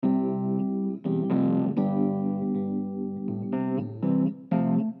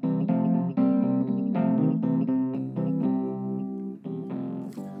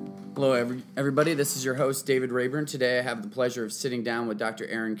Hello, everybody. This is your host, David Rayburn. Today I have the pleasure of sitting down with Dr.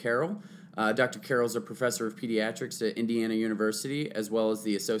 Aaron Carroll. Dr. Carroll is a professor of pediatrics at Indiana University, as well as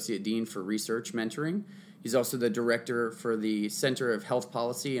the Associate Dean for Research Mentoring. He's also the director for the Center of Health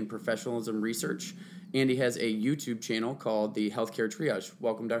Policy and Professionalism Research, and he has a YouTube channel called the Healthcare Triage.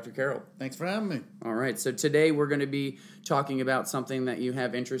 Welcome, Dr. Carroll. Thanks for having me. All right, so today we're going to be talking about something that you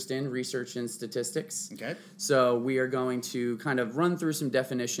have interest in, research and statistics. Okay. So we are going to kind of run through some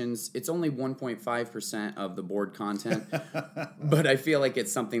definitions. It's only 1.5% of the board content, but I feel like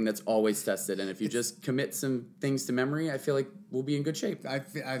it's something that's always tested, and if you just commit some things to memory, I feel like we'll be in good shape.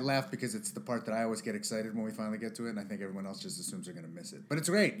 I laugh because it's the part that I always get excited when we finally get to it, and I think everyone else just assumes they're going to miss it. But it's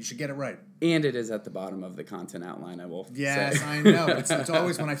great. You should get it right. And it is at the bottom of the content outline, I will Yes, say. I know. It's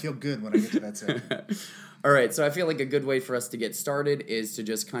always when I feel good when I get to that segment. All right, so I feel like a good way for us to get started is to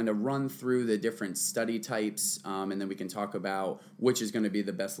just kind of run through the different study types, and then we can talk about which is going to be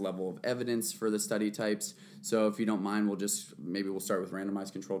the best level of evidence for the study types. So if you don't mind, we'll start with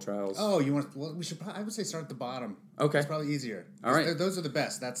randomized control trials. Oh, you want? Well, we should. I would say start at the bottom. Okay, it's probably easier. All right, those are the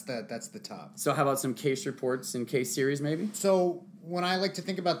best. That's the top. So how about some case reports and case series, maybe? So when I like to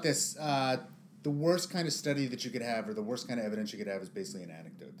think about this, the worst kind of study that you could have, or the worst kind of evidence you could have, is basically an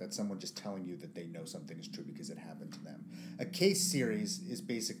anecdote. That's someone just telling you that they know something is true because it happened to them. A case series is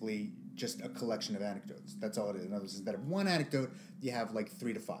basically just a collection of anecdotes. That's all it is. In other words, instead of one anecdote, you have like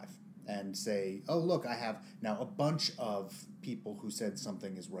 3 to 5. And say, oh, look, I have now a bunch of people who said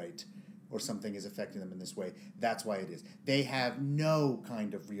something is right or something is affecting them in this way. That's why it is. They have no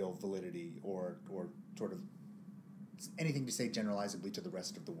kind of real validity or sort of anything to say generalizably to the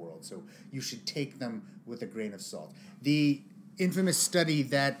rest of the world. So you should take them with a grain of salt. The infamous study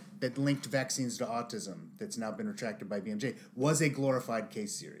that linked vaccines to autism that's now been retracted by BMJ was a glorified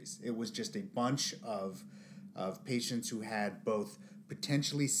case series. It was just a bunch of patients who had both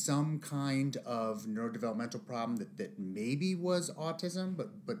potentially some kind of neurodevelopmental problem that maybe was autism,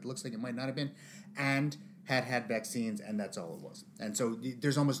 but looks like it might not have been, and had vaccines, and that's all it was. And so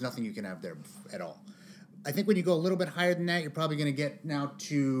there's almost nothing you can have there at all. I think when you go a little bit higher than that, you're probably going to get now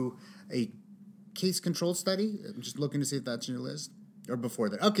to a case control study. I'm just looking to see if that's on your list. Or before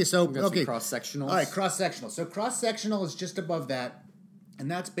that. Okay, so cross-sectionals. All right, cross-sectional. So cross-sectional is just above that. And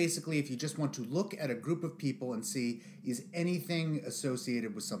that's basically if you just want to look at a group of people and see, is anything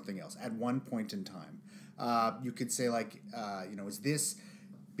associated with something else at one point in time? You could say, is this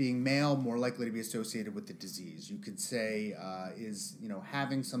being male more likely to be associated with the disease? You could say, is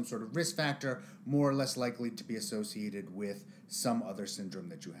having some sort of risk factor more or less likely to be associated with some other syndrome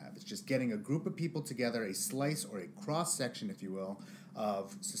that you have? It's just getting a group of people together, a slice or a cross-section, if you will,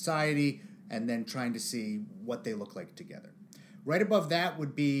 of society, and then trying to see what they look like together. Right above that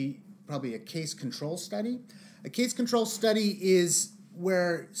would be probably a case control study. A case control study is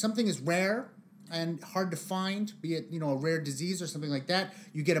where something is rare and hard to find, be it a rare disease or something like that.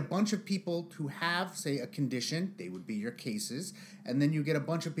 You get a bunch of people who have, say, a condition. They would be your cases. And then you get a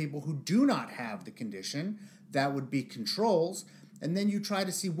bunch of people who do not have the condition. That would be controls. And then you try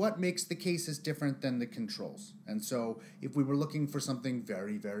to see what makes the cases different than the controls. And so if we were looking for something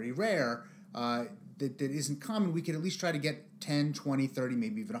very, very rare, that isn't common, we could at least try to get 10, 20, 30,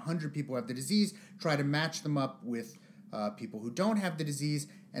 maybe even 100 people who have the disease, try to match them up with people who don't have the disease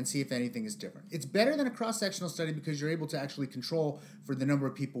and see if anything is different. It's better than a cross-sectional study because you're able to actually control for the number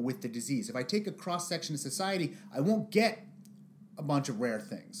of people with the disease. If I take a cross-section of society, I won't get a bunch of rare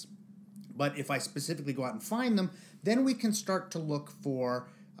things. But if I specifically go out and find them, then we can start to look for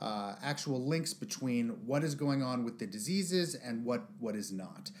actual links between what is going on with the diseases and what is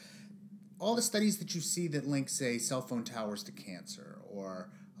not. All the studies that you see that link, say, cell phone towers to cancer,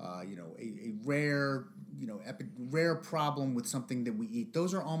 or a rare rare problem with something that we eat,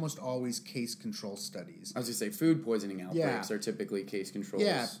 those are almost always case control studies. I was going to say food poisoning outbreaks are typically case controls.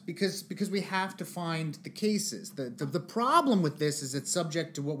 Yeah, because we have to find the cases. The problem with this is it's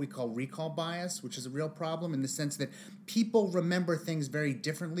subject to what we call recall bias, which is a real problem in the sense that people remember things very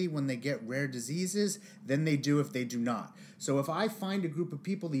differently when they get rare diseases than they do if they do not. So if I find a group of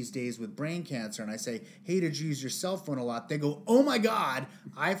people these days with brain cancer and I say, hey, did you use your cell phone a lot? They go, oh my God,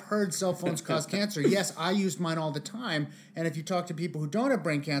 I've heard cell phones cause cancer. Yes, I used mine all the time. And if you talk to people who don't have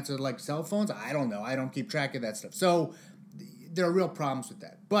brain cancer, like cell phones, I don't know. I don't keep track of that stuff. So there are real problems with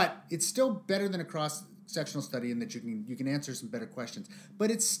that. But it's still better than a cross-sectional study in that you can answer some better questions. But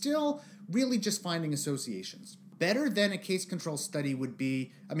it's still really just finding associations. Better than a case control study would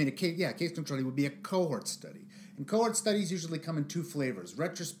be, a case control study would be a cohort study. And cohort studies usually come in two flavors,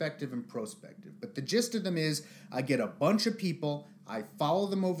 retrospective and prospective. But the gist of them is I get a bunch of people, I follow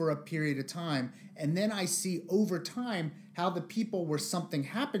them over a period of time, and then I see over time how the people where something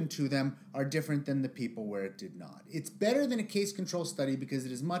happened to them are different than the people where it did not. It's better than a case control study because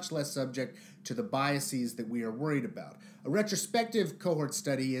it is much less subject to the biases that we are worried about. A retrospective cohort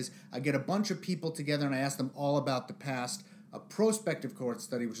study is I get a bunch of people together and I ask them all about the past. A prospective cohort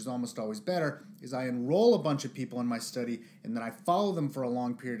study, which is almost always better, is I enroll a bunch of people in my study and then I follow them for a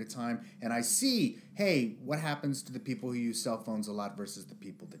long period of time and I see, hey, what happens to the people who use cell phones a lot versus the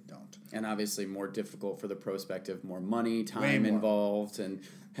people that don't. And obviously more difficult for the prospective, more money, time involved, and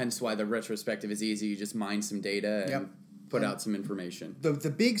hence why the retrospective is easy. You just mine some data and put out some information. The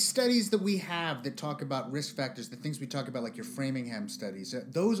big studies that we have that talk about risk factors, the things we talk about like your Framingham studies,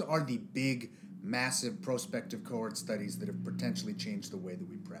 those are the big massive prospective cohort studies that have potentially changed the way that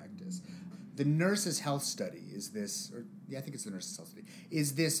we practice. The Nurses' Health Study is this, I think it's the Nurses' Health Study,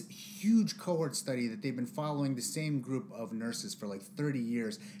 is this huge cohort study that they've been following the same group of nurses for like 30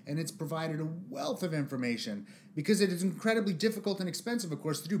 years, and it's provided a wealth of information because it is incredibly difficult and expensive, of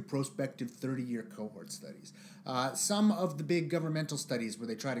course, to do prospective 30-year cohort studies. Some of the big governmental studies where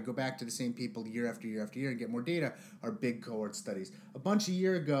they try to go back to the same people year after year after year and get more data are big cohort studies. A bunch of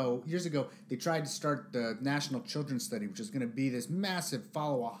years ago, they tried to start the National Children's Study, which is going to be this massive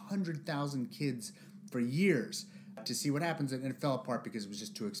follow 100,000 kids for years to see what happens, and it fell apart because it was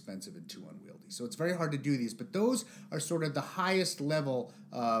just too expensive and too unwieldy. So it's very hard to do these, but those are sort of the highest level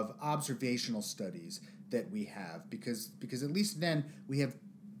of observational studies that we have because at least then we have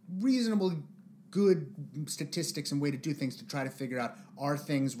reasonably good statistics and way to do things to try to figure out, are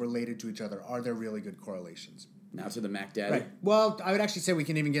things related to each other? Are there really good correlations? Now to the McDaddy. Right. Well, I would actually say we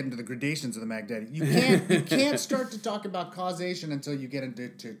can even get into the gradations of the McDaddy. You can't start to talk about causation until you get into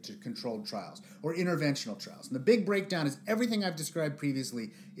to controlled trials or interventional trials. And the big breakdown is everything I've described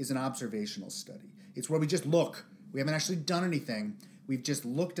previously is an observational study. It's where we just look. We haven't actually done anything. We've just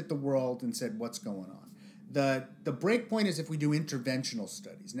looked at the world and said, what's going on? The break point is if we do interventional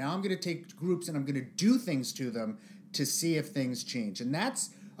studies. Now I'm going to take groups and I'm going to do things to them to see if things change. And that's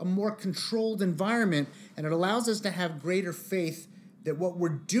a more controlled environment, and it allows us to have greater faith that what we're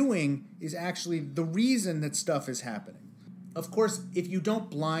doing is actually the reason that stuff is happening. Of course, if you don't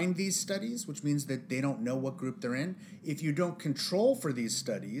blind these studies, which means that they don't know what group they're in, if you don't control for these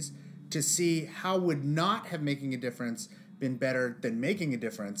studies to see how would not have making a difference been better than making a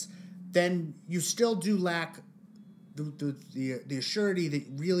difference, then you still do lack the assurity that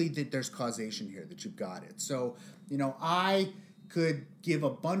really that there's causation here, that you've got it. So, I could give a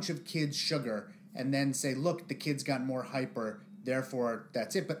bunch of kids sugar and then say, look, the kids got more hyper, therefore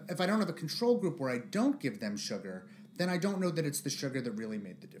that's it. But if I don't have a control group where I don't give them sugar, then I don't know that it's the sugar that really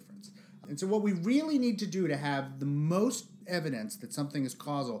made the difference. And so what we really need to do to have the most evidence that something is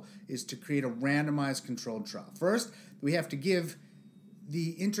causal is to create a randomized controlled trial. First, we have to give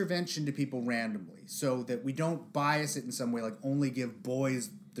the intervention to people randomly so that we don't bias it in some way, like only give boys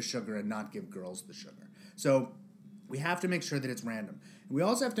the sugar and not give girls the sugar. So we have to make sure that it's random. And we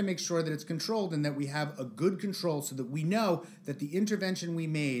also have to make sure that it's controlled and that we have a good control so that we know that the intervention we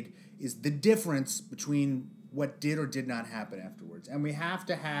made is the difference between what did or did not happen afterwards. And we have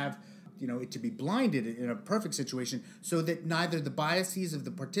to have it to be blinded in a perfect situation so that neither the biases of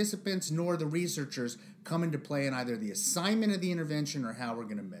the participants nor the researchers come into play in either the assignment of the intervention or how we're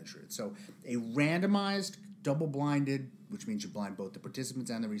going to measure it. So a randomized, double-blinded, which means you blind both the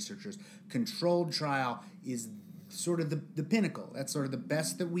participants and the researchers, controlled trial is sort of the pinnacle. That's sort of the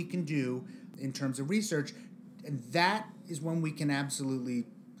best that we can do in terms of research. And that is when we can absolutely,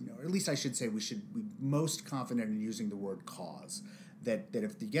 or at least I should say we should be most confident in using the word cause. That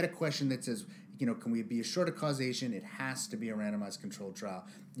if you get a question that says, can we be assured of causation, it has to be a randomized controlled trial.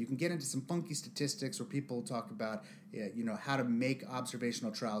 You can get into some funky statistics where people talk about, how to make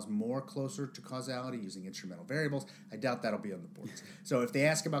observational trials more closer to causality using instrumental variables. I doubt that'll be on the boards. So if they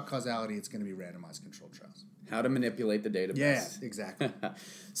ask about causality, it's going to be randomized controlled trials. How to manipulate the database. Yeah, exactly.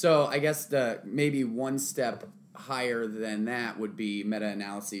 So I guess maybe one step higher than that would be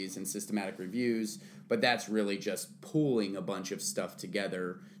meta-analyses and systematic reviews, but that's really just pooling a bunch of stuff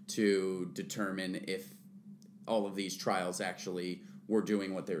together to determine if all of these trials actually were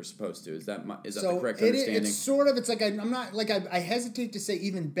doing what they were supposed to. Is that the correct understanding? It's sort of, I hesitate to say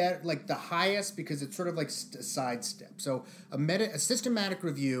even better, like the highest, because it's sort of like a sidestep. So a systematic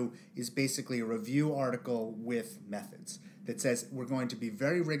review is basically a review article with methods that says we're going to be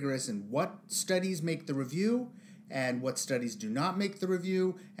very rigorous in what studies make the review and what studies do not make the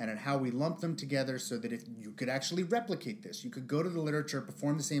review, and how we lump them together so that if you could actually replicate this, you could go to the literature,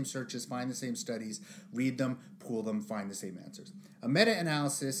 perform the same searches, find the same studies, read them, pool them, find the same answers. A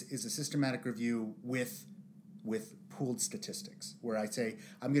meta-analysis is a systematic review with pooled statistics, where I say,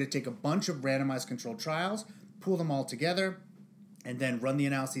 I'm going to take a bunch of randomized controlled trials, pool them all together, and then run the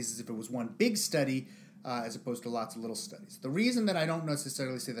analyses as if it was one big study, as opposed to lots of little studies. The reason that I don't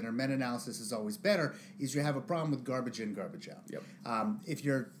necessarily say that a meta-analysis is always better is you have a problem with garbage in, garbage out. Yep. If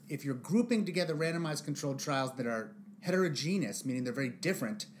you're grouping together randomized controlled trials that are heterogeneous, meaning they're very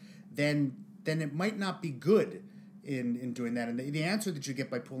different, then it might not be good in doing that. And the answer that you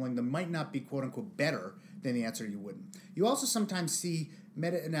get by pooling them might not be quote-unquote better than the answer you wouldn't. You also sometimes see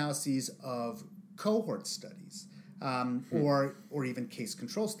meta-analyses of cohort studies. Or even case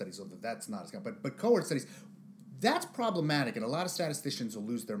control studies, although that's not as common. But cohort studies, that's problematic, and a lot of statisticians will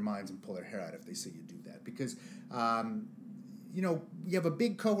lose their minds and pull their hair out if they see you do that, because you have a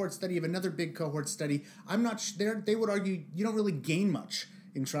big cohort study, you have another big cohort study. I'm not sure, they would argue you don't really gain much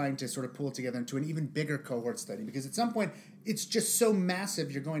in trying to sort of pull it together into an even bigger cohort study, because at some point it's just so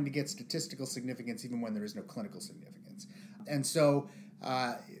massive you're going to get statistical significance even when there is no clinical significance. And so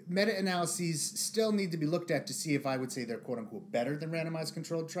meta-analyses still need to be looked at to see if I would say they're quote-unquote better than randomized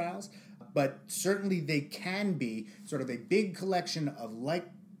controlled trials, but certainly they can be sort of a big collection of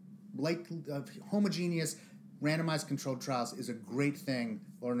of homogeneous randomized controlled trials is a great thing.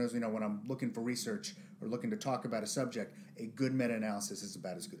 Lord knows, when I'm looking for research or looking to talk about a subject, a good meta-analysis is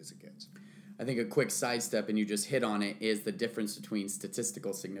about as good as it gets. I think a quick sidestep, and you just hit on it, is the difference between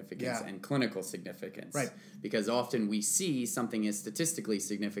statistical significance and clinical significance. Right. Because often we see something is statistically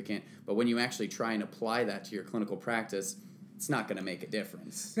significant, but when you actually try and apply that to your clinical practice, it's not going to make a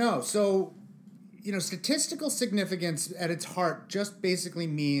difference. No, so, statistical significance at its heart just basically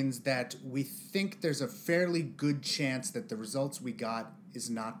means that we think there's a fairly good chance that the results we got is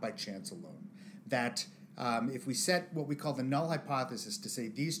not by chance alone. That if we set what we call the null hypothesis to say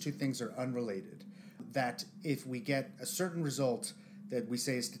these two things are unrelated, that if we get a certain result that we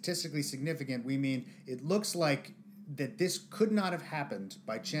say is statistically significant, we mean it looks like that this could not have happened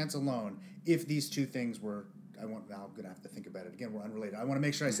by chance alone if these two things were, I'm going to have to think about it again, we're unrelated. I want to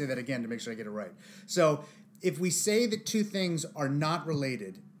make sure I say that again to make sure I get it right. So if we say that two things are not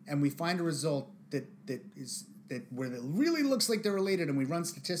related and we find a result that where it really looks like they're related, and we run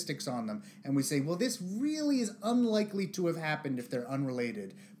statistics on them, and we say, well, this really is unlikely to have happened if they're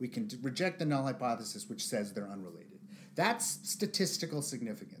unrelated, we can reject the null hypothesis, which says they're unrelated. That's statistical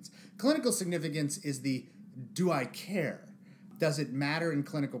significance. Clinical significance is the do I care? Does it matter in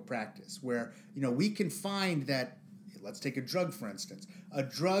clinical practice? Where, we can find that, let's take a drug, for instance. A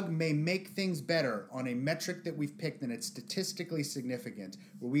drug may make things better on a metric that we've picked and it's statistically significant,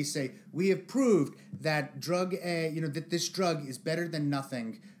 where we say, we have proved that drug A, that this drug is better than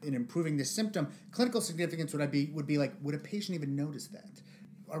nothing in improving this symptom. Clinical significance would be like, would a patient even notice that?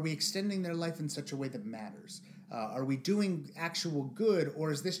 Are we extending their life in such a way that matters? Are we doing actual good,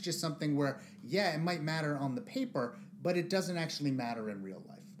 or is this just something where, it might matter on the paper, but it doesn't actually matter in real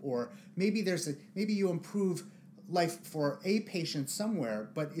life? Or maybe maybe you improve life for a patient somewhere,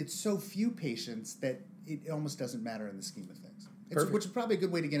 but it's so few patients that it almost doesn't matter in the scheme of things. Which is probably a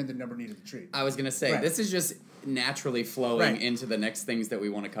good way to get into the number needed to treat. I was going to say, This is just naturally flowing into the next things that we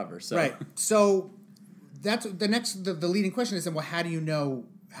want to cover. So. Right. So that's the leading question is, then, well, how do you know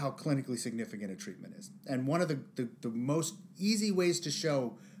how clinically significant a treatment is? And one of the most easy ways to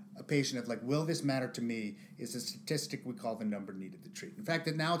show a patient of, like, will this matter to me, is a statistic we call the number needed to treat. In fact,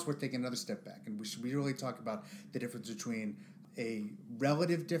 now it's worth taking another step back, and we should really talk about the difference between a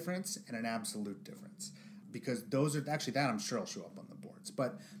relative difference and an absolute difference, because those are actually, that I'm sure will show up on the boards.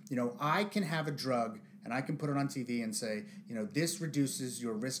 But, I can have a drug and I can put it on TV and say, this reduces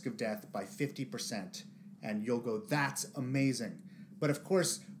your risk of death by 50%, and you'll go, that's amazing. But of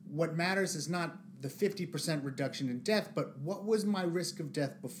course, what matters is not the 50% reduction in death, but what was my risk of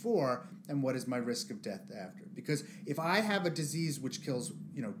death before and what is my risk of death after? Because if I have a disease which kills,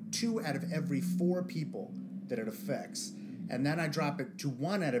 2 out of every 4 people that it affects, and then I drop it to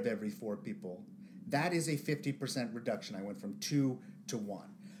 1 out of every 4 people, that is a 50% reduction. I went from 2 to 1.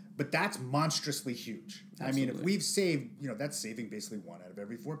 But that's monstrously huge. Absolutely. I mean, if we've saved, that's saving basically 1 out of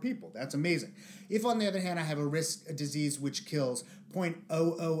every 4 people. That's amazing. If, on the other hand, I have a disease which kills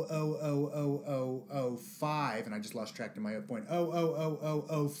 0.0000005, and I just lost track to my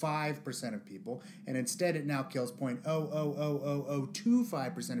 0.00005% of people, and instead it now kills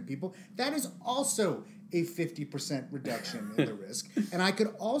 0.00025% of people, that is also a 50% reduction in the risk. And I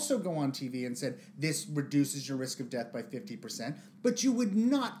could also go on TV and said, this reduces your risk of death by 50%, but you would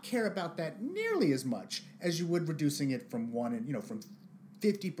not care about that nearly as much as you would reducing it from from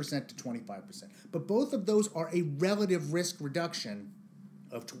 50% to 25%. But both of those are a relative risk reduction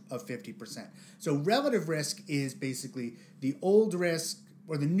of 50%. So relative risk is basically the old risk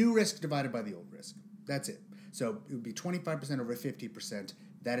or the new risk divided by the old risk. That's it. So it would be 25% over 50%.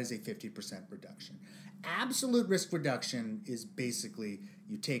 That is a 50% reduction. Absolute risk reduction is basically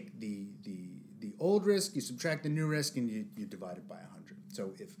you take the old risk, you subtract the new risk, and you divide it by 100.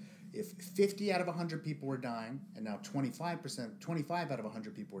 So if 50 out of 100 people were dying, and now 25 out of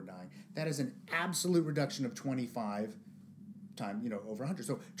 100 people were dying, that is an absolute reduction of 25 times, over 100.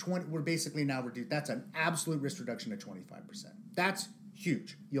 So we're basically now reduced. That's an absolute risk reduction of 25%. That's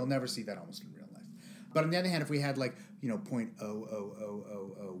huge. You'll never see that almost in real life. But on the other hand, if we had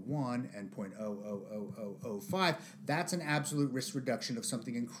 0.00001 and 0.00005, that's an absolute risk reduction of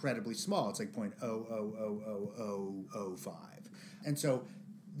something incredibly small. It's like 0.00005. And so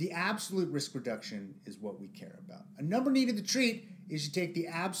the absolute risk reduction is what we care about. A number needed to treat is you take the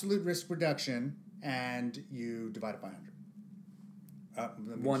absolute risk reduction and you divide it by 100.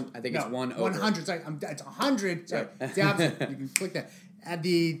 It's 1 over. 100. Sorry, it's 100. Sorry, it's the absolute. You can click that.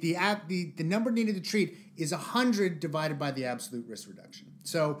 The number needed to treat is 100 divided by the absolute risk reduction.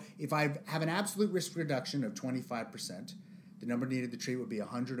 So if I have an absolute risk reduction of 25%, the number needed to treat would be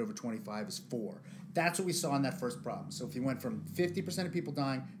 100 over 25 is 4. That's what we saw in that first problem. So if you went from 50% of people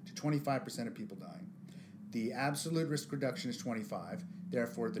dying to 25% of people dying, the absolute risk reduction is 25.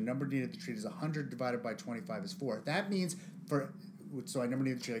 Therefore, the number needed to treat is 100 divided by 25 is 4. That means so I number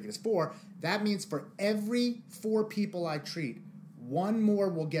needed to treat I get is 4. That means for every 4 people I treat, 1 more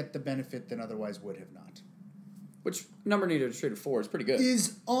will get the benefit than otherwise would have not. Which number needed to treat of 4 is pretty good.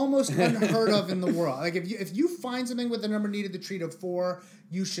 Is almost unheard of in the world. Like if you find something with a number needed to treat of 4,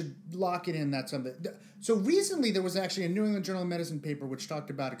 you should lock it in. That's something. So recently there was actually a New England Journal of Medicine paper which talked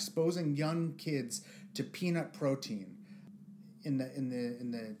about exposing young kids to peanut protein in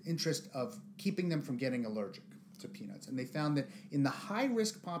the interest of keeping them from getting allergic to peanuts. And they found that in the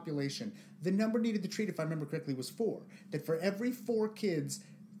high-risk population, the number needed to treat, if I remember correctly, was 4. That for every 4 kids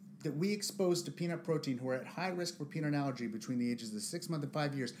that we exposed to peanut protein who are at high risk for peanut allergy between the ages of 6 months and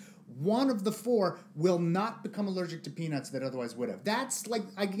 5 years, 1 of the 4 will not become allergic to peanuts that otherwise would have. That's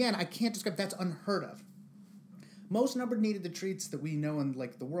again, I can't describe, that's unheard of. Most number needed to treats that we know in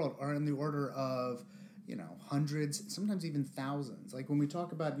the world are in the order of hundreds, sometimes even thousands. Like when we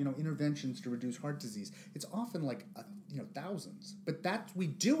talk about, interventions to reduce heart disease, it's often thousands. But we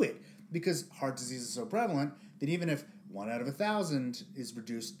do it because heart disease is so prevalent that even if 1 out of 1,000 is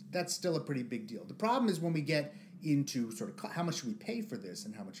reduced, that's still a pretty big deal. The problem is when we get into sort of how much should we pay for this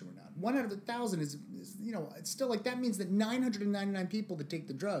and how much should we not. 1 out of 1,000 is it's still that means that 999 people that take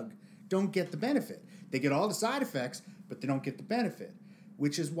the drug don't get the benefit. They get all the side effects, but they don't get the benefit,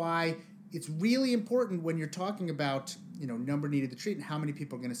 which is why it's really important when you're talking about, number needed to treat and how many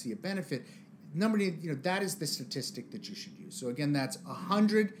people are going to see a benefit. Number needed, that is the statistic that you should use. So again, that's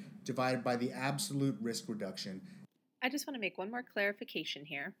 100 divided by the absolute risk reduction. I just want to make one more clarification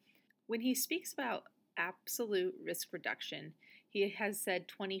here. When he speaks about absolute risk reduction, he has said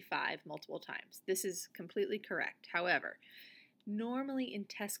 25 multiple times. This is completely correct. However, normally in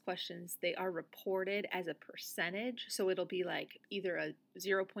test questions, they are reported as a percentage, so it'll be like either a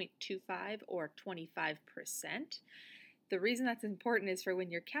 0.25 or 25%. The reason that's important is for when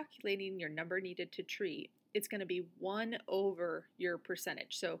you're calculating your number needed to treat, it's going to be 1 over your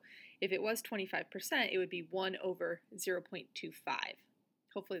percentage. So if it was 25%, it would be 1 over 0.25.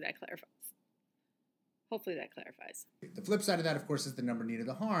 Hopefully that clarifies. The flip side of that, of course, is the number needed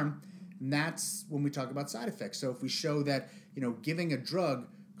to harm. And that's when we talk about side effects. So if we show that, giving a drug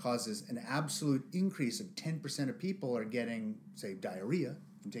causes an absolute increase of 10% of people are getting, say, diarrhea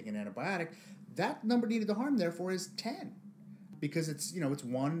from taking an antibiotic, that number needed to harm, therefore, is 10. Because it's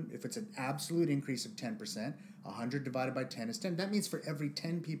 1, if it's an absolute increase of 10%, 100 divided by 10 is 10. That means for every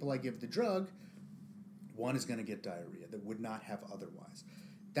 10 people I give the drug, 1 is going to get diarrhea that would not have otherwise.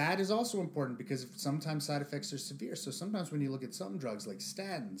 That is also important because sometimes side effects are severe. So sometimes when you look at some drugs like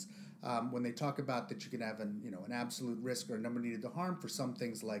statins, when they talk about that you can have an absolute risk or a number needed to harm for some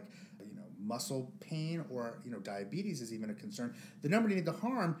things like muscle pain or diabetes is even a concern. The number needed to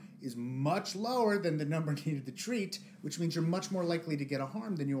harm is much lower than the number needed to treat, which means you're much more likely to get a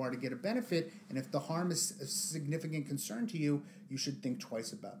harm than you are to get a benefit. And if the harm is a significant concern to you, you should think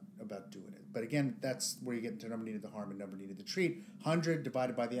twice about doing it. But again, that's where you get into number needed to harm and number needed to treat. 100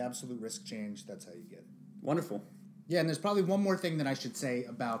 divided by the absolute risk change, that's how you get it. Wonderful. Yeah, and there's probably one more thing that I should say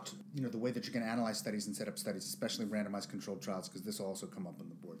about the way that you're going to analyze studies and set up studies, especially randomized controlled trials, because this will also come up on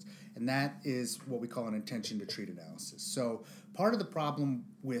the boards. And that is what we call an intention to treat analysis. So part of the problem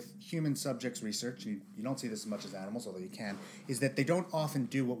with human subjects research, and you don't see this as much as animals, although you can, is that they don't often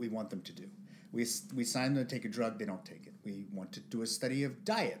do what we want them to do. We sign them to take a drug, they don't take it. We want to do a study of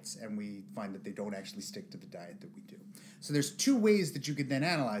diets, and we find that they don't actually stick to the diet that we do. So there's two ways that you could then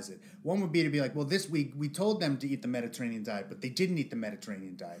analyze it. One would be to be like, well, this week we told them to eat the Mediterranean diet, but they didn't eat the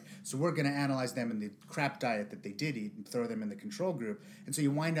Mediterranean diet. So we're going to analyze them in the crap diet that they did eat and throw them in the control group. And so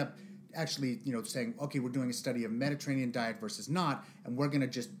you wind up actually, saying, okay, we're doing a study of Mediterranean diet versus not, and we're going to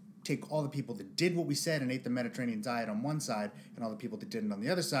just take all the people that did what we said and ate the Mediterranean diet on one side and all the people that didn't on the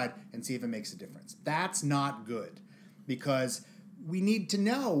other side and see if it makes a difference. That's not good, because we need to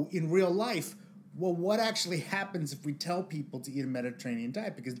know in real life, well, what actually happens if we tell people to eat a Mediterranean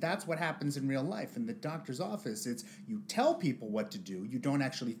diet? Because that's what happens in real life. In the doctor's office, it's you tell people what to do. You don't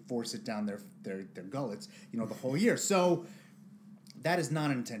actually force it down their gullets, the whole year. So that is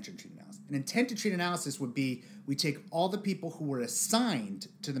not an intent to treat analysis. An intent to treat analysis would be we take all the people who were assigned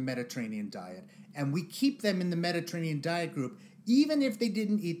to the Mediterranean diet and we keep them in the Mediterranean diet group even if they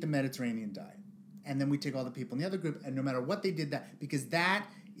didn't eat the Mediterranean diet. And then we take all the people in the other group, and no matter what they did, because that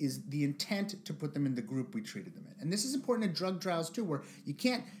is the intent to put them in the group we treated them in. And this is important in drug trials too, where you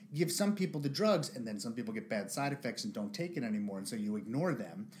can't give some people the drugs and then some people get bad side effects and don't take it anymore, and so you ignore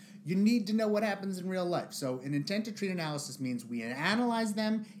them. You need to know what happens in real life. So an intent to treat analysis means we analyze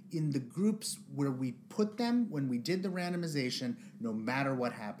them in the groups where we put them when we did the randomization, no matter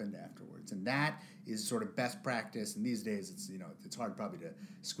what happened afterwards. And that is sort of best practice. And these days, it's hard probably to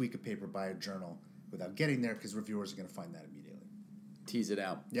squeak a paper by a journal without getting there, because reviewers are going to find that immediately. Tease it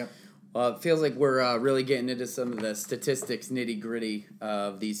out. Yep. It feels like we're really getting into some of the statistics nitty-gritty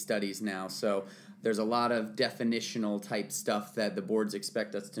of these studies now. So there's a lot of definitional type stuff that the boards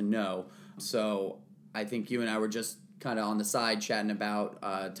expect us to know. So I think you and I were just kind of on the side chatting about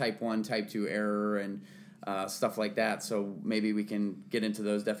type 1, type 2 error and stuff like that. So maybe we can get into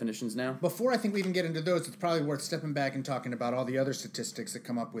those definitions now. Before I think we even get into those, it's probably worth stepping back and talking about all the other statistics that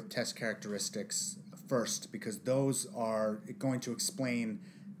come up with test characteristics first, because those are going to explain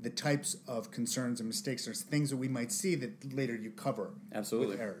the types of concerns and mistakes. There's things that we might see that later you cover.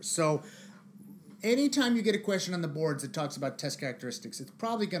 Absolutely. With errors. So anytime you get a question on the boards that talks about test characteristics, it's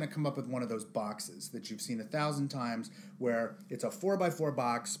probably going to come up with one of those boxes that you've seen 1,000 times, where it's a 4x4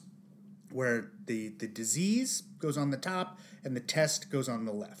 box where the disease goes on the top and the test goes on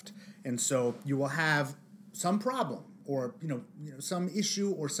the left. And so you will have some problem or some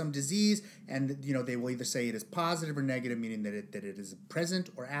issue or some disease, and they will either say it is positive or negative, meaning that it is present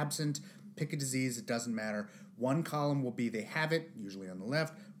or absent. Pick a disease, it doesn't matter. One column will be they have it, usually on the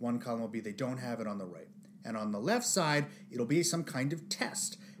left. One column will be they don't have it, on the right. And on the left side, it'll be some kind of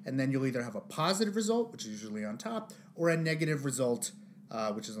test. And then you'll either have a positive result, which is usually on top, or a negative result,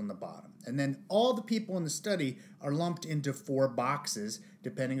 which is on the bottom. And then all the people in the study are lumped into 4 boxes,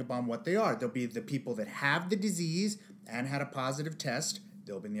 depending upon what they are. There'll be the people that have the disease and had a positive test.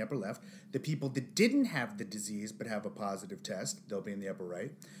 They'll be in the upper left. The people that didn't have the disease but have a positive test, they'll be in the upper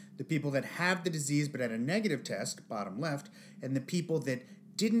right. The people that have the disease but had a negative test, bottom left. And the people that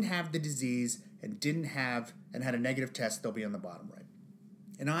didn't have the disease and had a negative test, they'll be on the bottom right.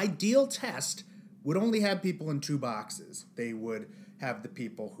 An ideal test would only have people in 2 boxes. They would have the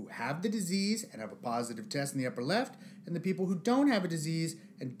people who have the disease and have a positive test in the upper left, and the people who don't have a disease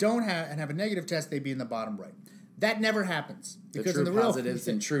and have a negative test, they'd be in the bottom right. That never happens. Because the true positives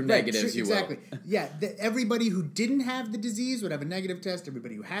and true negatives, exactly. Yeah, everybody who didn't have the disease would have a negative test.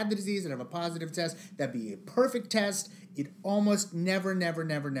 Everybody who had the disease would have a positive test. That'd be a perfect test. It almost never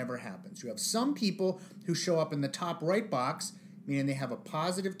happens. You have some people who show up in the top right box, meaning they have a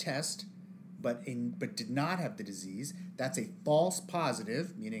positive test, but did not have the disease. That's a false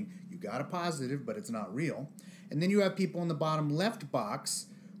positive, meaning you got a positive, but it's not real. And then you have people in the bottom left box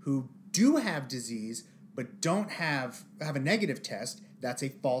who do have disease, but don't have a negative test. That's a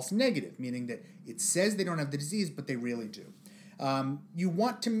false negative, meaning that it says they don't have the disease, but they really do. You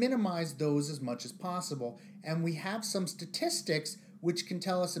want to minimize those as much as possible, and we have some statistics which can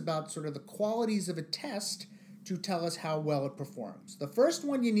tell us about sort of the qualities of a test to tell us how well it performs. The first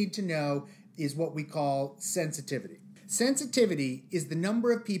one you need to know is what we call sensitivity. Sensitivity is the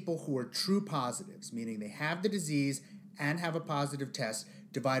number of people who are true positives, meaning they have the disease and have a positive test,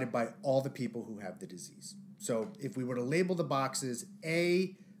 divided by all the people who have the disease. So if we were to label the boxes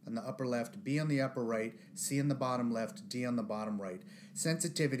A, on the upper left, B on the upper right, C on the bottom left, D on the bottom right.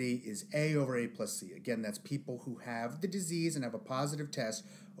 Sensitivity is A over A plus C. Again, that's people who have the disease and have a positive test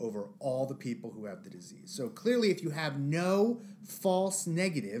over all the people who have the disease. So clearly, if you have no false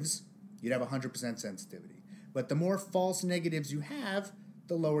negatives, you'd have 100% sensitivity. But the more false negatives you have,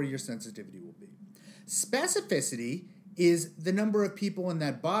 the lower your sensitivity will be. Specificity is the number of people in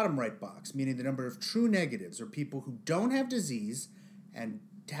that bottom right box, meaning the number of true negatives, or people who don't have disease and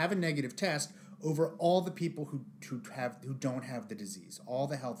have a negative test, over all the people who don't have the disease, all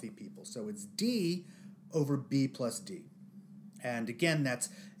the healthy people. So it's D over B plus D. And again,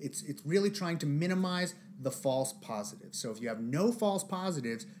 it's really trying to minimize the false positives. So if you have no false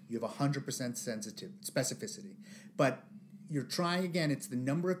positives, you have 100% sensitive specificity. But you're trying again, it's the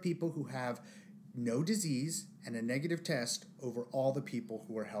number of people who have no disease and a negative test over all the people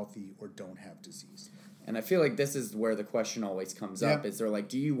who are healthy or don't have disease. And I feel like this is where the question always comes up. Is they're like,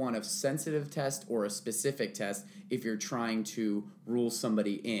 do you want a sensitive test or a specific test if you're trying to rule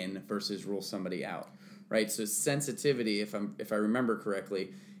somebody in versus rule somebody out, right? So sensitivity, if I remember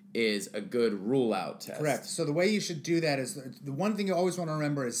correctly, is a good rule out test. Correct. So the way you should do that is, the one thing you always want to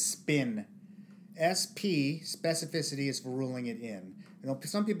remember is SPIN. SP, specificity, is for ruling it in.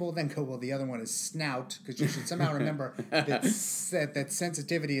 Some people then go, well, the other one is snout, because you should somehow remember that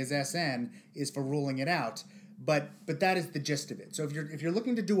sensitivity is SN is for ruling it out. But that is the gist of it. So if you're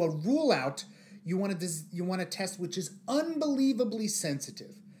looking to do a rule out, you want a test which is unbelievably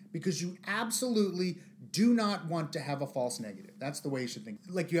sensitive, because you absolutely do not want to have a false negative. That's the way you should think.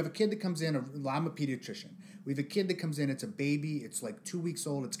 Like, you have a kid that comes in, I'm a pediatrician. We have a kid that comes in, it's a baby, it's like 2 weeks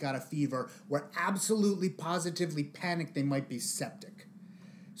old, it's got a fever. We're absolutely positively panicked they might be septic.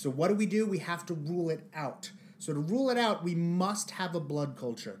 So what do? We have to rule it out. So to rule it out, we must have a blood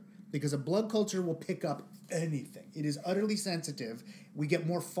culture, because a blood culture will pick up anything. It is utterly sensitive. We get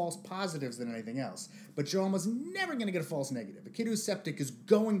more false positives than anything else. But you're almost never going to get a false negative. A kid who's septic is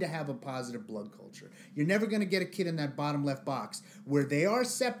going to have a positive blood culture. You're never going to get a kid in that bottom left box where they are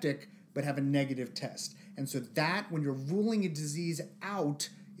septic but have a negative test. And so that, when you're ruling a disease out,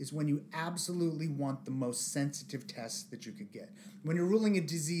 is when you absolutely want the most sensitive test that you could get. When you're ruling a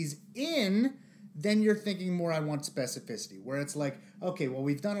disease in, then you're thinking more, I want specificity, where it's like, okay, well,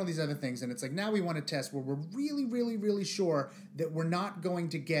 we've done all these other things, and it's like, now we want a test where we're really, really, really sure that we're not going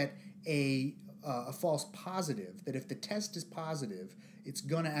to get a false positive, that if the test is positive, it's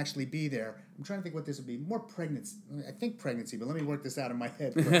going to actually be there. I'm trying to think what this would be. More pregnancy. I think pregnancy, but let me work this out in my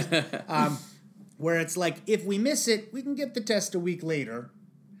head first. Where it's like, if we miss it, we can get the test a week later.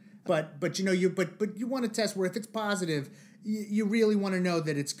 But you want a test where if it's positive, you really want to know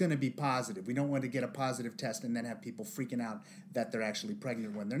that it's going to be positive. We don't want to get a positive test and then have people freaking out that they're actually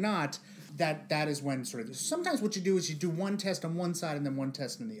pregnant when they're not. That is when sometimes what you do is you do one test on one side and then one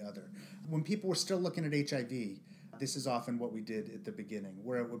test on the other. When people were still looking at HIV, this is often what we did at the beginning,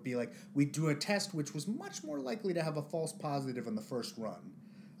 where it would be like, we'd do a test which was much more likely to have a false positive on the first run.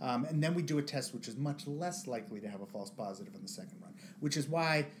 And then we do a test which is much less likely to have a false positive on the second run, which is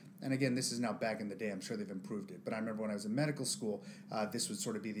why, and again, this is now back in the day, I'm sure they've improved it, but I remember when I was in medical school, this would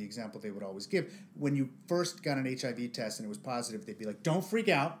sort of be the example they would always give. When you first got an HIV test and it was positive, they'd be like, don't freak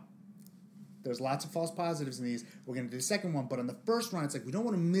out. There's lots of false positives in these. We're going to do the second one, but on the first run, it's like, we don't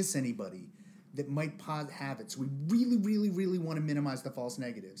want to miss anybody that might have it. So we really, really, really want to minimize the false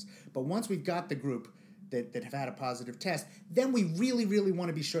negatives. But once we've got the group that have had a positive test, then we really, really want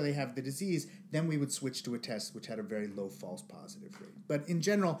to be sure they have the disease. Then we would switch to a test which had a very low false positive rate. But in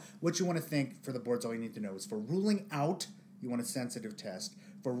general, what you want to think for the boards, all you need to know is, for ruling out, you want a sensitive test.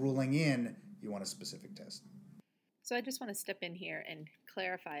 For ruling in, you want a specific test. So I just want to step in here and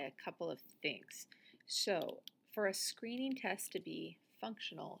clarify a couple of things. So for a screening test to be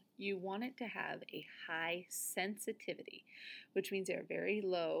functional, you want it to have a high sensitivity, which means there are very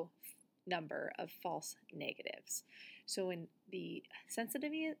low number of false negatives. So when the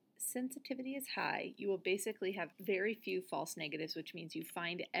sensitivity is high, you will basically have very few false negatives, which means you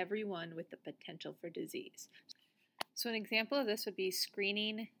find everyone with the potential for disease. So an example of this would be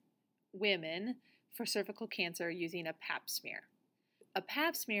screening women for cervical cancer using a pap smear. A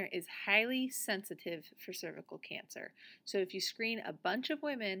pap smear is highly sensitive for cervical cancer. So if you screen a bunch of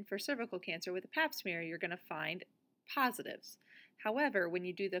women for cervical cancer with a pap smear, you're going to find positives. However, when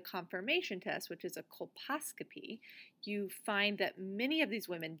you do the confirmation test, which is a colposcopy, you find that many of these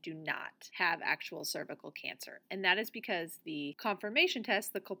women do not have actual cervical cancer. And that is because the confirmation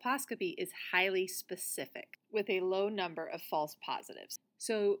test, the colposcopy, is highly specific with a low number of false positives.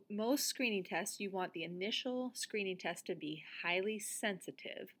 So most screening tests, you want the initial screening test to be highly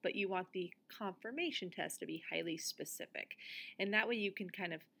sensitive, but you want the confirmation test to be highly specific. And that way you can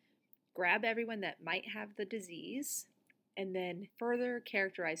kind of grab everyone that might have the disease and then further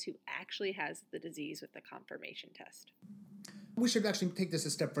characterize who actually has the disease with the confirmation test. We should actually take this a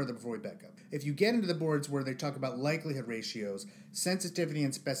step further before we back up. If you get into the boards where they talk about likelihood ratios, sensitivity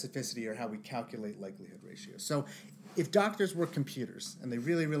and specificity are how we calculate likelihood ratios. So if doctors were computers and they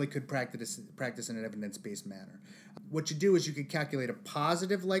really could practice in an evidence-based manner, what you do is you could calculate a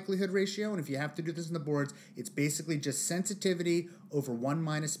positive likelihood ratio, and if you have to do this in the boards, it's basically just sensitivity over 1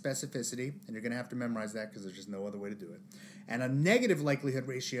 minus specificity, and you're going to have to memorize that because there's just no other way to do it. And a negative likelihood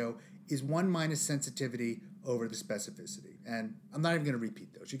ratio is 1 minus sensitivity over the specificity. And I'm not even going to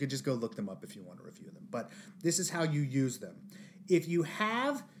repeat those. You could just go look them up if you want to review them. But this is how you use them. If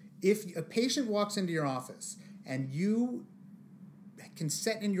a patient walks into your office and you can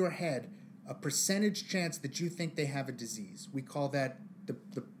set in your head a percentage chance that you think they have a disease, we call that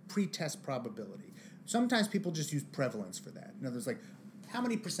the pre-test probability. Sometimes people just use prevalence for that. In other words, like, how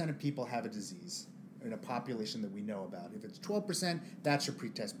many percent of people have a disease in a population that we know about? If it's 12%, that's your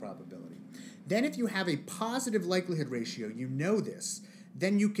pre-test probability. Then if you have a positive likelihood ratio, you know this,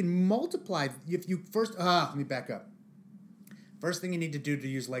 then you can multiply, if you first, let me back up. First thing you need to do to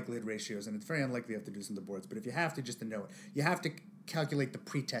use likelihood ratios, and it's very unlikely you have to do this in the boards, but if you have to, just to know it, you have to calculate the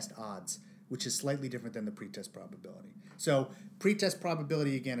pretest odds, which is slightly different than the pretest probability. So pretest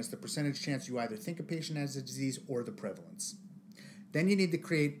probability, again, is the percentage chance you either think a patient has a disease or the prevalence. Then you need to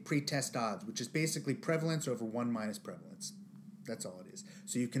create pretest odds, which is basically prevalence over 1 minus prevalence. That's all it is.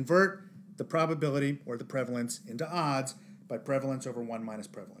 So you convert the probability or the prevalence into odds by prevalence over 1 minus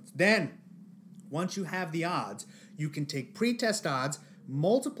prevalence. Then, once you have the odds, you can take pretest odds,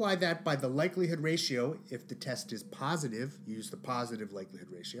 multiply that by the likelihood ratio. If the test is positive, use the positive likelihood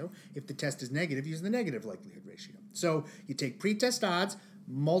ratio. If the test is negative, use the negative likelihood ratio. So you take pretest odds,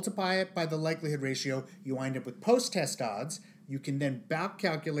 multiply it by the likelihood ratio, you wind up with post-test odds. You can then back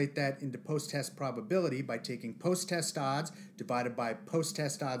calculate that into post-test probability by taking post-test odds divided by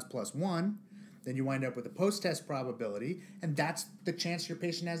post-test odds plus 1. Then you wind up with a post-test probability, and that's the chance your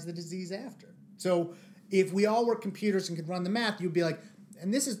patient has the disease after. So if we all were computers and could run the math, you'd be like,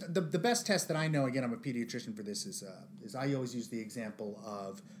 and this is the best test that I know, again, I'm a pediatrician for this, is I always use the example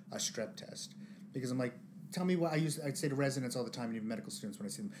of a strep test. Because I'm like, tell me what I'd say to residents all the time, and even medical students when I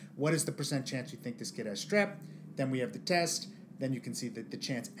see them, what is the percent chance you think this kid has strep? Then we have the test. Then you can see the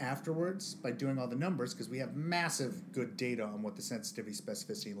chance afterwards by doing all the numbers, because we have massive good data on what the sensitivity,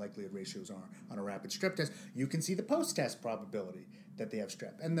 specificity, and likelihood ratios are on a rapid strep test. You can see the post-test probability that they have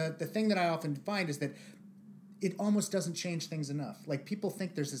strep. And the thing that I often find is that it almost doesn't change things enough. Like, people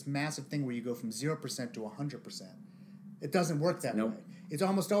think there's this massive thing where you go from 0% to 100%. It doesn't work that way. It's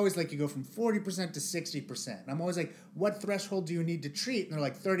almost always like you go from 40% to 60%. And I'm always like, what threshold do you need to treat? And they're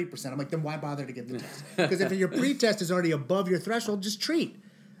like, 30%. I'm like, then why bother to get the test? Because if your pre-test is already above your threshold, just treat.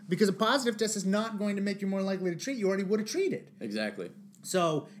 Because a positive test is not going to make you more likely to treat. You already would have treated. Exactly.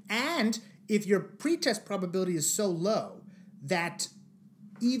 So, and if your pre-test probability is so low that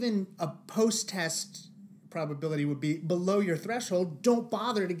even a post-test probability would be below your threshold, don't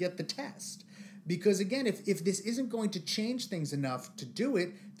bother to get the test. Because again, if this isn't going to change things enough to do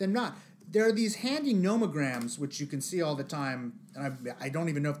it, then not. There are these handy nomograms, which you can see all the time, and I don't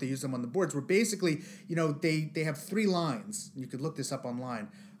even know if they use them on the boards, where basically, they have 3 lines. You could look this up online.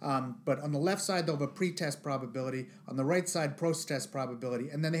 But on the left side, they'll have a pre-test probability. On the right side, post-test probability.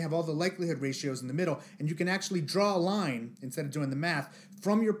 And then they have all the likelihood ratios in the middle. And you can actually draw a line, instead of doing the math,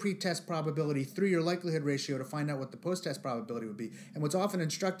 from your pre-test probability through your likelihood ratio to find out what the post-test probability would be. And what's often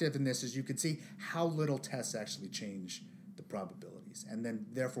instructive in this is you can see how little tests actually change the probabilities. And then,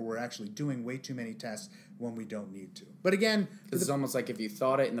 therefore, we're actually doing way too many tests when we don't need to. But again... It's almost like if you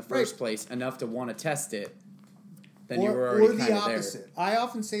thought it in the first place enough to want to test it, then you were already kind of there. Or the opposite. I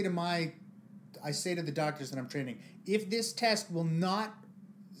often say to the doctors that I'm training, if this test will not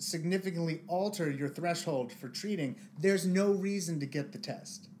significantly alter your threshold for treating, there's no reason to get the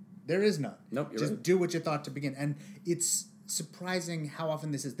test. There is none. Nope, you're Just right. do what you thought to begin. And it's surprising how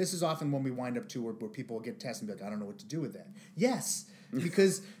often this is. This is often when we wind up to where people get tests and be like, I don't know what to do with that. Yes,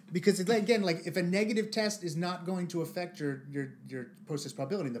 because again, like, if a negative test is not going to affect your post-test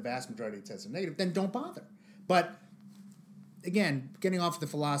probability, and the vast majority of tests are negative, then don't bother. But again, getting off the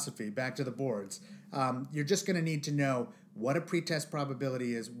philosophy, back to the boards, you're just going to need to know what a pretest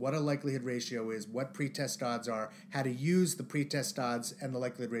probability is, what a likelihood ratio is, what pretest odds are, how to use the pretest odds and the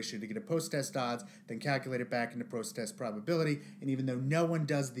likelihood ratio to get a post-test odds, then calculate it back into post-test probability. And even though no one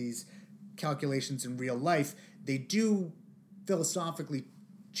does these calculations in real life, they do philosophically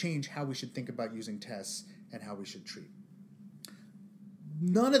change how we should think about using tests and how we should treat.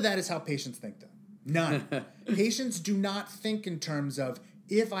 None of that is how patients think, though. None. Patients do not think in terms of,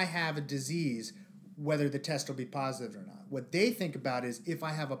 if I have a disease, whether the test will be positive or not. What they think about is, if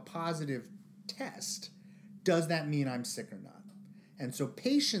I have a positive test, does that mean I'm sick or not? And so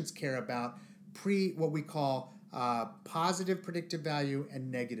patients care about what we call positive predictive value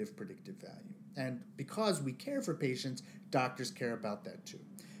and negative predictive value. And because we care for patients, doctors care about that too.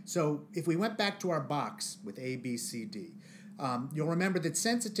 So if we went back to our box with A, B, C, D, you'll remember that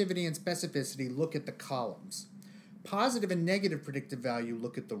sensitivity and specificity look at the columns. Positive and negative predictive value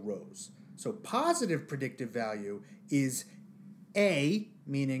look at the rows. So positive predictive value is A,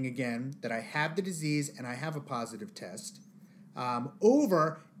 meaning again that I have the disease and I have a positive test,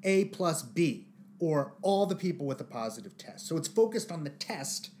 over A plus B, or all the people with a positive test. So it's focused on the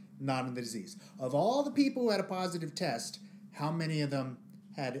test, not on the disease. Of all the people who had a positive test, how many of them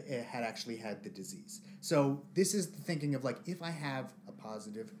had actually had the disease? So this is the thinking of, like, if I have a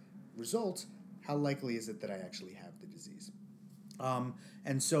positive result, how likely is it that I actually have the disease?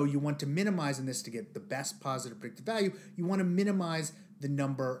 And so you want to minimize in this to get the best positive predictive value. You want to minimize the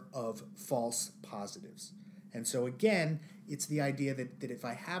number of false positives. And so again, it's the idea that if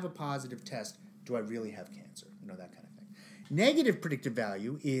I have a positive test, do I really have cancer? That kind of thing. Negative predictive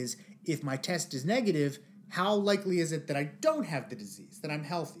value is, if my test is negative, how likely is it that I don't have the disease, that I'm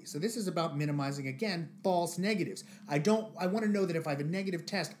healthy? So this is about minimizing, again, false negatives. I want to know that if I have a negative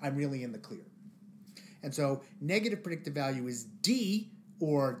test, I'm really in the clear. And so negative predictive value is D,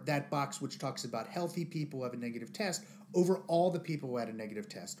 or that box which talks about healthy people who have a negative test, over all the people who had a negative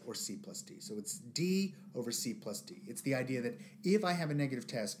test, or C plus D. So it's D over C plus D. It's the idea that if I have a negative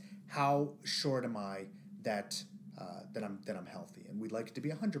test, how short am I that I'm healthy? And we'd like it to be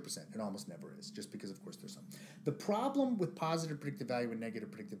 100%. It almost never is, just because, of course, there's some. The problem with positive predictive value and negative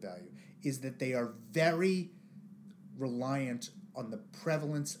predictive value is that they are very reliant on the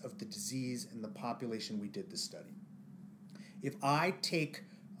prevalence of the disease in the population we did the study. If I take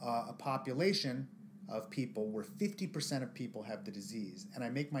a population of people where 50% of people have the disease, and I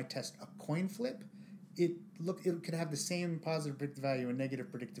make my test a coin flip, it could have the same positive predictive value and negative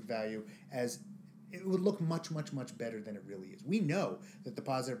predictive value as it would look much, much, much better than it really is. We know that the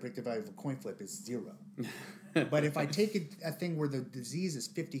positive predictive value of a coin flip is 0. But if I take a thing where the disease is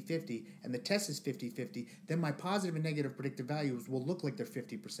 50-50 and the test is 50-50, then my positive and negative predictive values will look like they're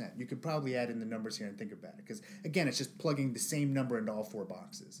 50%. You could probably add in the numbers here and think about it, because, again, it's just plugging the same number into all 4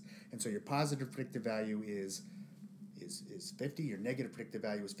 boxes. And so your positive predictive value is 50, your negative predictive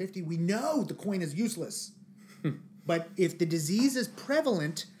value is 50. We know the coin is useless. But if the disease is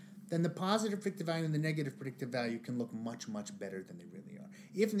prevalent, then the positive predictive value and the negative predictive value can look much, much better than they really are.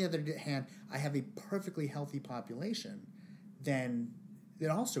 If, on the other hand, I have a perfectly healthy population, then it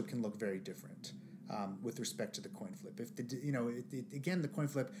also can look very different with respect to the coin flip. If again, the coin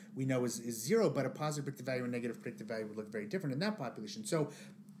flip we know is 0, but a positive predictive value and negative predictive value would look very different in that population. So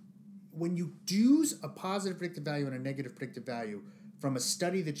when you use a positive predictive value and a negative predictive value from a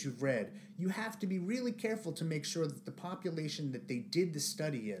study that you've read, you have to be really careful to make sure that the population that they did the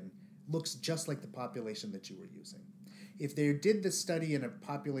study in looks just like the population that you were using. If they did the study in a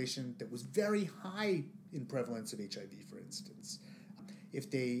population that was very high in prevalence of HIV, for instance, if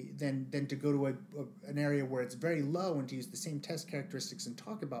they then to go to an area where it's very low and to use the same test characteristics and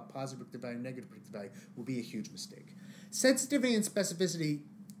talk about positive predictive value and negative predictive value will be a huge mistake. Sensitivity and specificity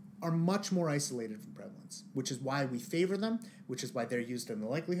are much more isolated from prevalence, which is why we favor them, which is why they're used in the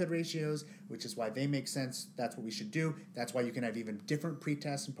likelihood ratios, which is why they make sense. That's what we should do. That's why you can have even different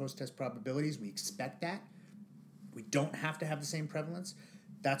pre-test and post-test probabilities. We expect that. We don't have to have the same prevalence.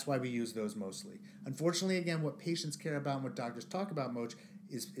 That's why we use those mostly. Unfortunately, again, what patients care about and what doctors talk about most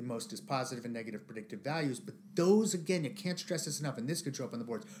is positive and negative predictive values. But those, again, you can't stress this enough, and this could show up on the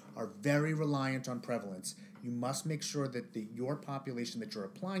boards, are very reliant on prevalence. You must make sure that your population that you're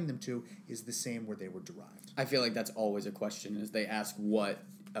applying them to is the same where they were derived. I feel like that's always a question, is they ask what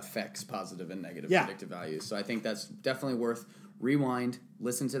affects positive and negative predictive values. So I think that's definitely worth rewind,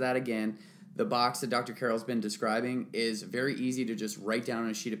 listen to that again. The box that Dr. Carroll's been describing is very easy to just write down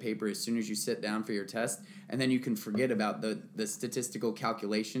on a sheet of paper as soon as you sit down for your test, and then you can forget about the statistical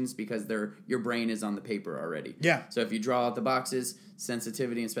calculations because your brain is on the paper already. Yeah. So if you draw out the boxes,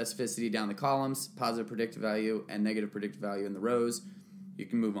 sensitivity and specificity down the columns, positive predictive value and negative predictive value in the rows, you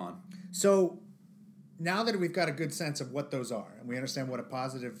can move on. So now that we've got a good sense of what those are, and we understand what a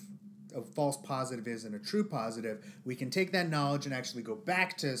false positive is and a true positive, we can take that knowledge and actually go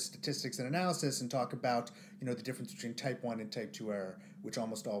back to statistics and analysis and talk about, the difference between type 1 and type 2 error, which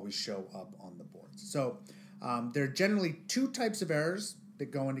almost always show up on the boards. So there are generally two types of errors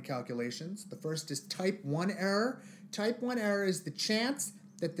that go into calculations. The first is type 1 error. Type 1 error is the chance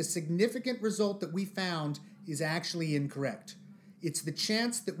that the significant result that we found is actually incorrect. It's the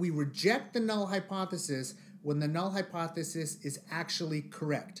chance that we reject the null hypothesis when the null hypothesis is actually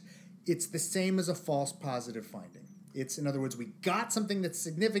correct. It's the same as a false positive finding. It's, in other words, we got something that's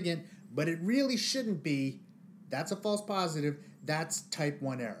significant, but it really shouldn't be. That's a false positive. That's type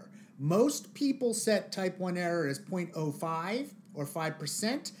 1 error. Most people set type 1 error as 0.05 or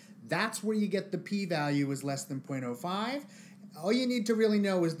 5%. That's where you get the p-value is less than 0.05. All you need to really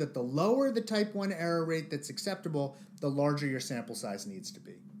know is that the lower the type 1 error rate that's acceptable, the larger your sample size needs to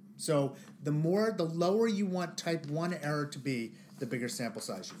be. So the lower you want type 1 error to be, the bigger sample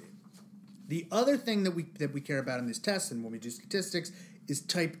size you need. The other thing that we care about in these tests and when we do statistics is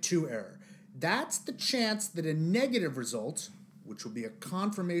type 2 error. That's the chance that a negative result, which will be a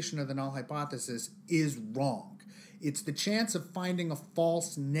confirmation of the null hypothesis, is wrong. It's the chance of finding a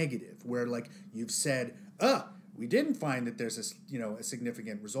false negative where, like, you've said, we didn't find that there's a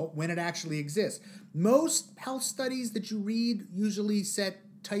significant result when it actually exists. Most health studies that you read usually set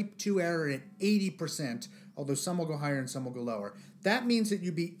type 2 error at 80%, although some will go higher and some will go lower. That means that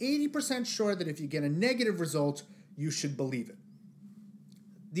you'd be 80% sure that if you get a negative result, you should believe it.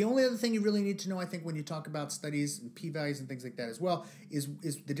 The only other thing you really need to know, I think, when you talk about studies and p-values and things like that as well, is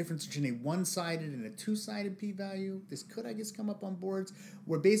the difference between a one-sided and a two-sided p-value. This could, I guess, come up on boards,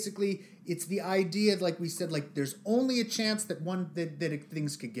 where basically it's the idea, like we said, like there's only a chance that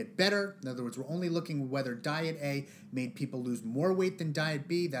things could get better. In other words, we're only looking whether diet A made people lose more weight than diet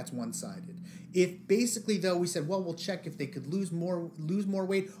B. That's one-sided. If basically, though, we said, well, we'll check if they could lose more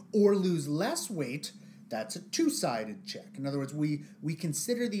weight or lose less weight, that's a two-sided check. In other words, we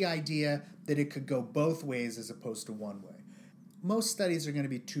consider the idea that it could go both ways as opposed to one way. Most studies are going to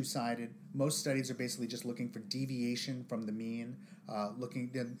be two-sided. Most studies are basically just looking for deviation from the mean,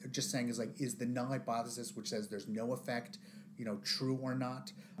 just saying is the null hypothesis, which says there's no effect, true or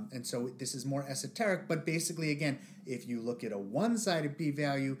not. And so this is more esoteric, but basically, again, if you look at a one-sided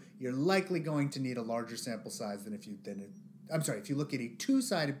p-value, you're likely going to need a larger sample size if you look at a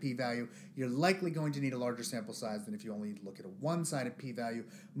two-sided p-value, you're likely going to need a larger sample size than if you only look at a one-sided p-value.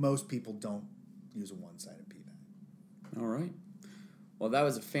 Most people don't use a one-sided p-value. All right. Well, that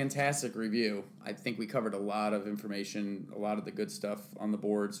was a fantastic review. I think we covered a lot of information, a lot of the good stuff on the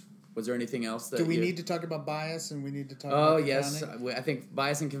boards. Was there anything else that need to talk about bias and we need to talk about confounding? Yes. I think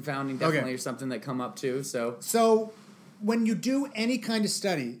bias and confounding definitely are something that come up too. So when you do any kind of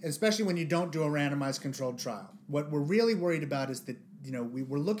study, especially when you don't do a randomized controlled trial, what we're really worried about is that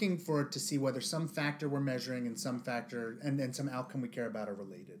we're looking to see whether some factor we're measuring and some factor and some outcome we care about are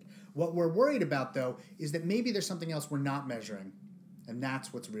related. What we're worried about, though, is that maybe there's something else we're not measuring, and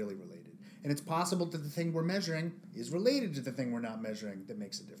that's what's really related. And it's possible that the thing we're measuring is related to the thing we're not measuring that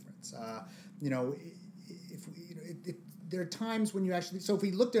makes a difference. There are times when you actually. So if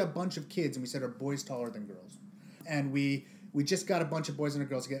we looked at a bunch of kids and we said, are boys taller than girls, and we just got a bunch of boys and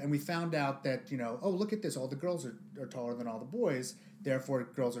girls together, and we found out that, look at this, all the girls are taller than all the boys, therefore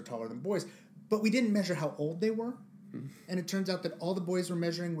girls are taller than boys. But we didn't measure how old they were. Mm-hmm. And it turns out that all the boys we're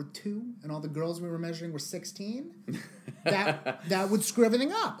measuring were 2, and all the girls we were measuring were 16. That would screw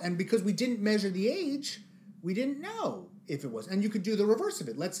everything up. And because we didn't measure the age, we didn't know if it was. And you could do the reverse of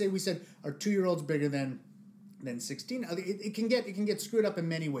it. Let's say we said, are 2-year-olds bigger than 16. It can get screwed up in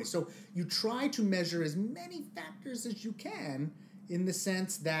many ways. So you try to measure as many factors as you can in the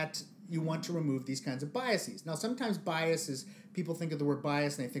sense that you want to remove these kinds of biases. Now, sometimes bias is, people think of the word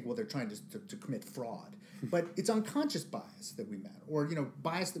bias and they think, well, they're trying to commit fraud. But it's unconscious bias that we matter, or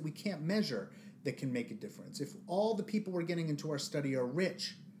bias that we can't measure that can make a difference. If all the people we're getting into our study are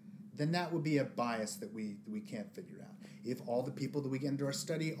rich, then that would be a bias that we can't figure out. If all the people that we get into our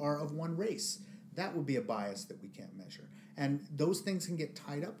study are of one race, that would be a bias that we can't measure. And those things can get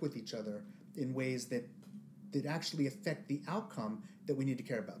tied up with each other in ways that actually affect the outcome that we need to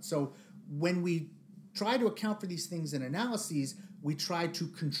care about. So when we try to account for these things in analyses, we try to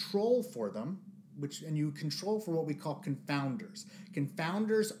control for them, and you control for what we call confounders.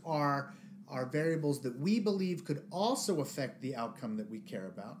 Confounders are variables that we believe could also affect the outcome that we care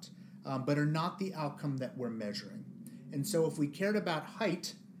about, but are not the outcome that we're measuring. And so if we cared about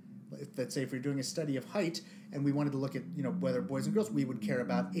height, let's say if we're doing a study of height and we wanted to look at whether boys and girls, we would care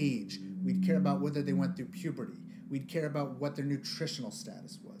about age. We'd care about whether they went through puberty. We'd care about what their nutritional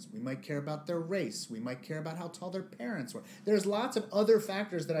status was. We might care about their race. We might care about how tall their parents were. There's lots of other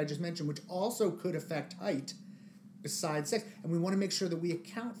factors that I just mentioned which also could affect height besides sex. And we want to make sure that we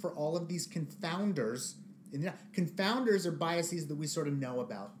account for all of these confounders. Confounders are biases that we sort of know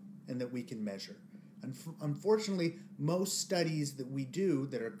about and that we can measure. Unfortunately, most studies that we do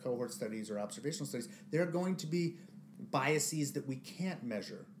that are cohort studies or observational studies, there are going to be biases that we can't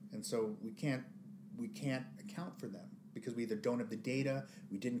measure. And so we can't account for them because we either don't have the data,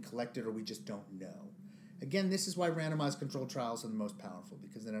 we didn't collect it, or we just don't know. Again, this is why randomized controlled trials are the most powerful,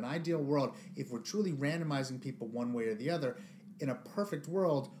 because in an ideal world, if we're truly randomizing people one way or the other, in a perfect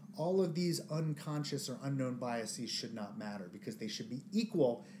world, all of these unconscious or unknown biases should not matter because they should be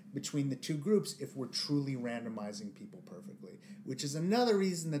equal between the two groups if we're truly randomizing people perfectly, which is another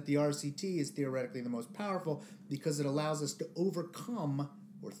reason that the RCT is theoretically the most powerful, because it allows us to overcome,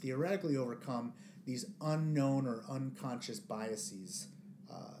 or theoretically overcome, these unknown or unconscious biases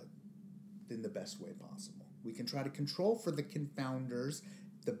in the best way possible. We can try to control for the confounders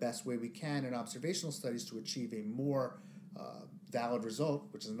the best way we can in observational studies to achieve a more valid result,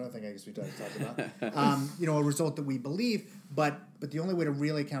 which is another thing I guess we talk about. A result that we believe, but the only way to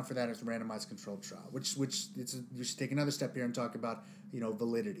really account for that is a randomized controlled trial, which you should take another step here and talk about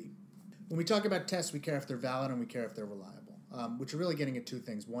validity. When we talk about tests, we care if they're valid and we care if they're reliable. Which are really getting at two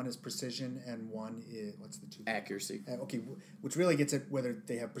things. One is precision, and one is, what's the two? Accuracy. Which really gets at whether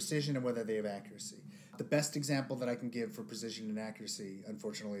they have precision and whether they have accuracy. The best example that I can give for precision and accuracy,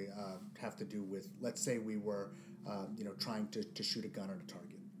 unfortunately, have to do with, let's say we were, trying to shoot a gun at a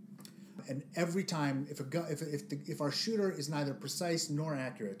target. And every time, if our shooter is neither precise nor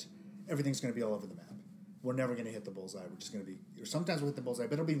accurate, everything's going to be all over the map. We're never going to hit the bullseye. We're just going to be, or sometimes we'll hit the bullseye,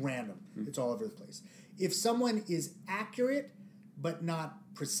 but it'll be random. Mm-hmm. It's all over the place. If someone is accurate but not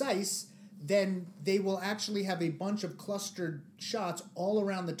precise, then they will actually have a bunch of clustered shots all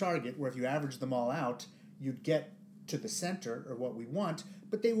around the target, where if you average them all out, you'd get to the center, or what we want,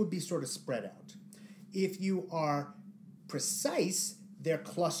 but they would be sort of spread out. If you are precise, they're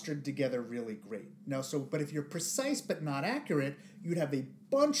clustered together really great. But if you're precise but not accurate, you'd have a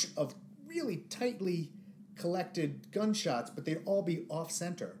bunch of really tightly collected gunshots, but they'd all be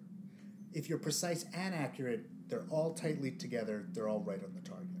off-center. If you're precise and accurate, they're all tightly together, they're all right on the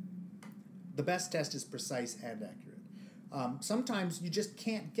target. The best test is precise and accurate. Sometimes you just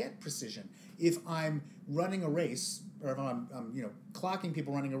can't get precision. If I'm running a race, or if I'm clocking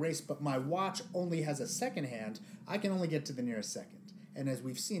people running a race, but my watch only has a second hand, I can only get to the nearest second. And as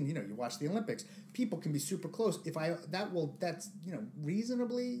we've seen, you watch the Olympics, people can be super close. That's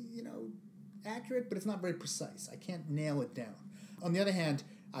reasonably, accurate, but it's not very precise. I can't nail it down. On the other hand,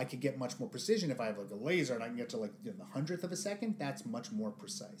 I could get much more precision if I have a laser and I can get to the 100th of a second. That's much more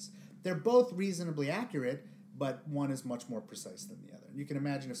precise. They're both reasonably accurate, but one is much more precise than the other. You can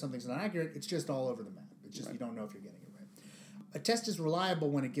imagine if something's not accurate, it's just all over the map. It's just right. You don't know if you're getting it right. A test is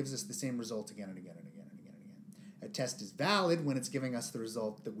reliable when it gives us the same result again and again and again and again and again. A test is valid when it's giving us the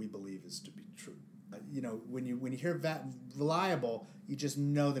result that we believe is to be true. When you hear reliable, you just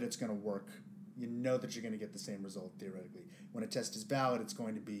know that it's going to work. You know that you're going to get the same result theoretically. When a test is valid, it's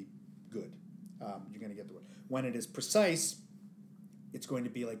going to be good. You're going to get the word. When it is precise, it's going to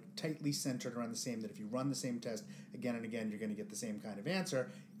be tightly centered around the same, that if you run the same test again and again, you're going to get the same kind of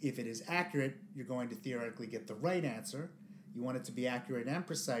answer. If it is accurate, you're going to theoretically get the right answer. You want it to be accurate and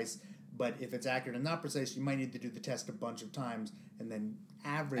precise, but if it's accurate and not precise, you might need to do the test a bunch of times and then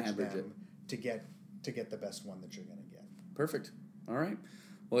average them to get the best one that you're going to get. Perfect. All right.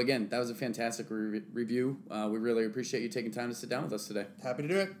 Well, again, that was a fantastic review. We really appreciate you taking time to sit down with us today. Happy to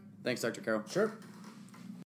do it. Thanks, Dr. Carroll. Sure.